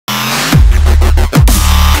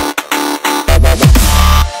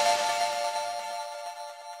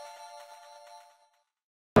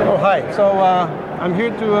So I'm here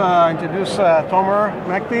to introduce Tomer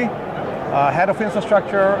Mekti, Head of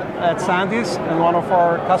Infrastructure at Sandisk and one of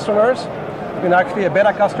our customers. He's been actually a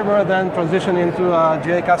beta customer, then transitioned into a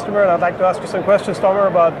GA customer. And I'd like to ask you some questions, Tomer,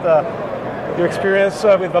 about your experience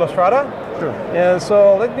with Velostrata. Sure. And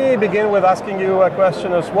so let me begin with asking you a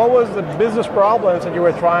question: what was the business problems that you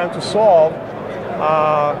were trying to solve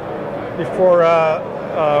before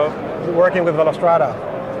working with Velostrata?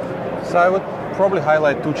 So I would probably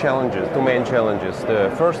highlight two main challenges.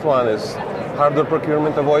 The first one is hardware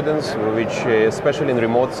procurement avoidance, which especially in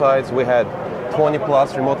remote sites, we had 20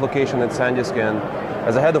 plus remote locations at Sandisk, and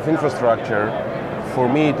as a head of infrastructure, for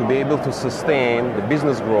me to be able to sustain the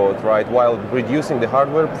business growth, right, while reducing the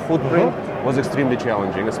hardware footprint was extremely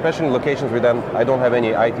challenging, especially in locations where I don't have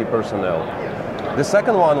any IT personnel. The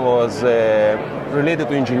second one was related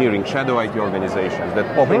to engineering, shadow IT organizations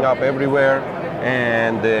that popping up everywhere,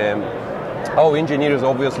 and our engineers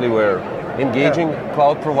obviously were engaging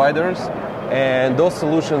cloud providers, and those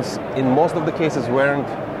solutions in most of the cases weren't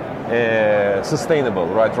sustainable,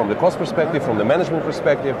 right, from the cost perspective, from the management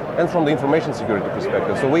perspective, and from the information security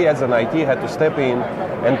perspective. So we as an IT had to step in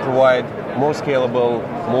and provide more scalable,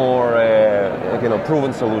 more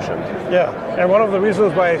proven solutions. Yeah, and one of the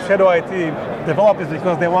reasons why Shadow IT developed is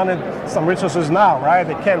because they wanted some resources now, right?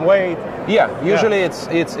 They can't wait. Yeah, usually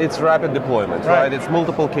it's rapid deployment, right? It's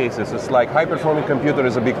multiple cases. It's like high-performing computer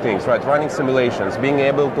is a big thing, right? Running simulations, being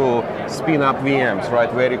able to spin up VMs,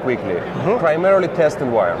 right, very quickly. Primarily test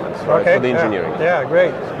environments, right, for the engineering. Yeah,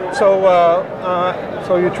 great. So,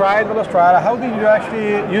 so you tried Velostrata. How did you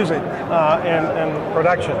actually use it in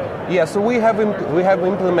production? Yeah, so we have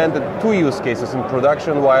implemented 2 use cases in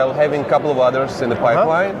production while having a couple of others in the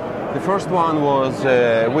pipeline. The first one was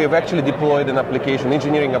we have actually deployed an application,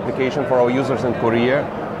 engineering application for our users in Korea,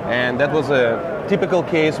 and that was a typical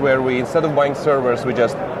case where we, instead of buying servers, we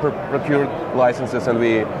just procured licenses and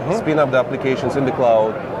we spin up the applications in the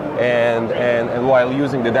cloud, and while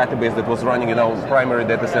using the database that was running in our primary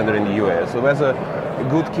data center in the US. So that's a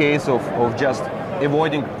good case of just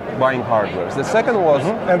avoiding buying hardware. The second was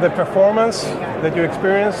and the performance that you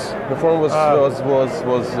experienced. Performance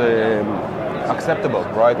was acceptable,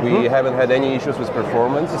 right? We haven't had any issues with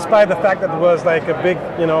performance, despite the fact that it was like a big,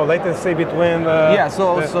 latency between.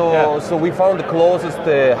 So we found the closest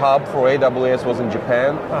hub for AWS was in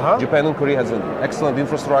Japan. Japan and Korea has an excellent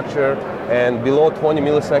infrastructure, and below 20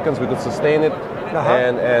 milliseconds we could sustain it,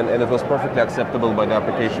 and it was perfectly acceptable by the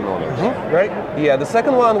application owners. Right. Yeah. The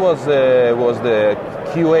second one was the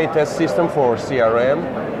QA test system for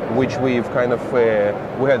CRM, which we've kind of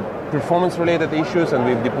we had performance-related issues, and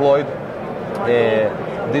we've deployed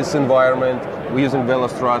this environment. We're using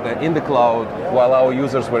Velostrata in the cloud while our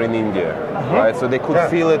users were in India, right? So they could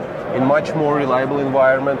feel it in much more reliable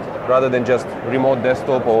environment rather than just remote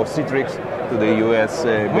desktop or Citrix to the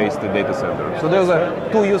US-based data center. So those are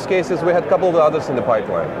 2 use cases. We had a couple of others in the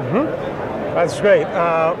pipeline. That's great.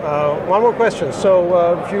 One more question.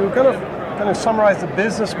 So if you kind of summarize the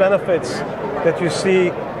business benefits that you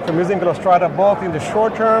see from using Velostrata both in the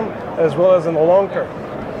short term as well as in the long term.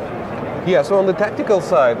 Yeah, so on the tactical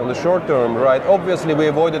side, on the short term, right, obviously we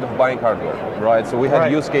avoided buying hardware, right? So we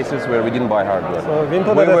had use cases where we didn't buy hardware. So we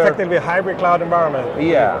implemented effectively a hybrid cloud environment.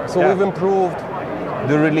 Yeah, so we've improved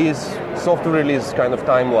the software release kind of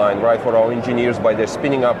timeline, right, for our engineers by their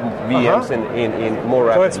spinning up VMs in more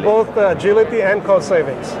rapidly. So it's both agility and cost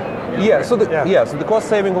savings. Yeah, so the cost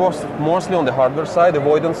saving was mostly on the hardware side,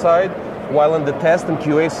 avoidance side, while in the test and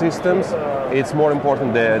QA systems, it's more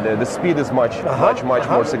important, the speed is much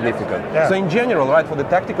more significant. So in general, right, for the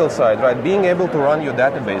tactical side, right, being able to run your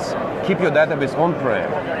database, keep your database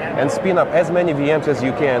on-prem, and spin up as many VMs as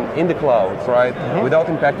you can in the cloud, right, without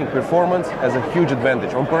impacting performance, has a huge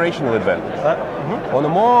advantage, operational advantage. On a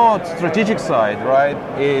more strategic side, right,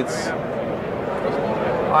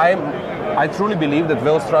 I truly believe that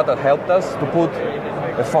Velostrata helped us to put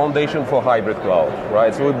a foundation for hybrid cloud,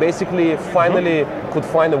 right? So we basically finally could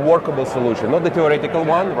find a workable solution, not the theoretical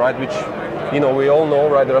one, right? Which, we all know,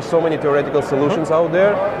 right? There are so many theoretical solutions out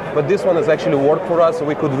there, but this one has actually worked for us, so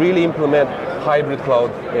we could really implement hybrid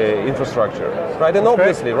cloud infrastructure, right? And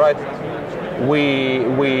obviously, right, we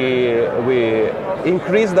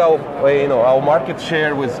increased our market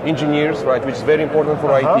share with engineers, right, which is very important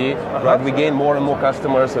for IT, right? We gain more and more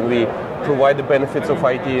customers, and we provide the benefits of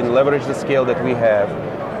IT and leverage the scale that we have.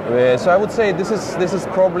 So I would say this is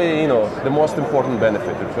probably the most important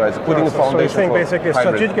benefit. It's putting a foundation. So you think for basically a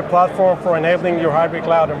hybrid. strategic platform for enabling your hybrid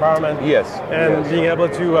cloud environment. Yes. And being able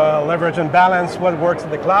to leverage and balance what works in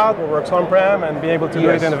the cloud, what works on-prem, and be able to do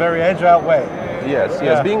it in a very agile way. Yes.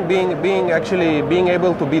 Being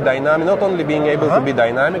able to be dynamic, not only being able to be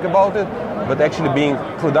dynamic about it, but actually being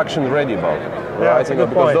production ready about it. Yeah, right? that's a good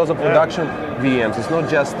Because point. those are production VMs. It's not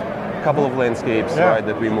just a couple of landscapes, right,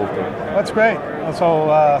 that we moved to. That's great. So,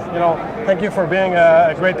 thank you for being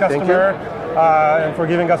a great customer and for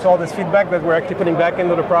giving us all this feedback that we're actually putting back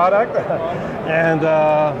into the product. And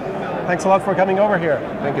thanks a lot for coming over here.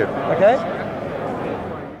 Thank you. Okay.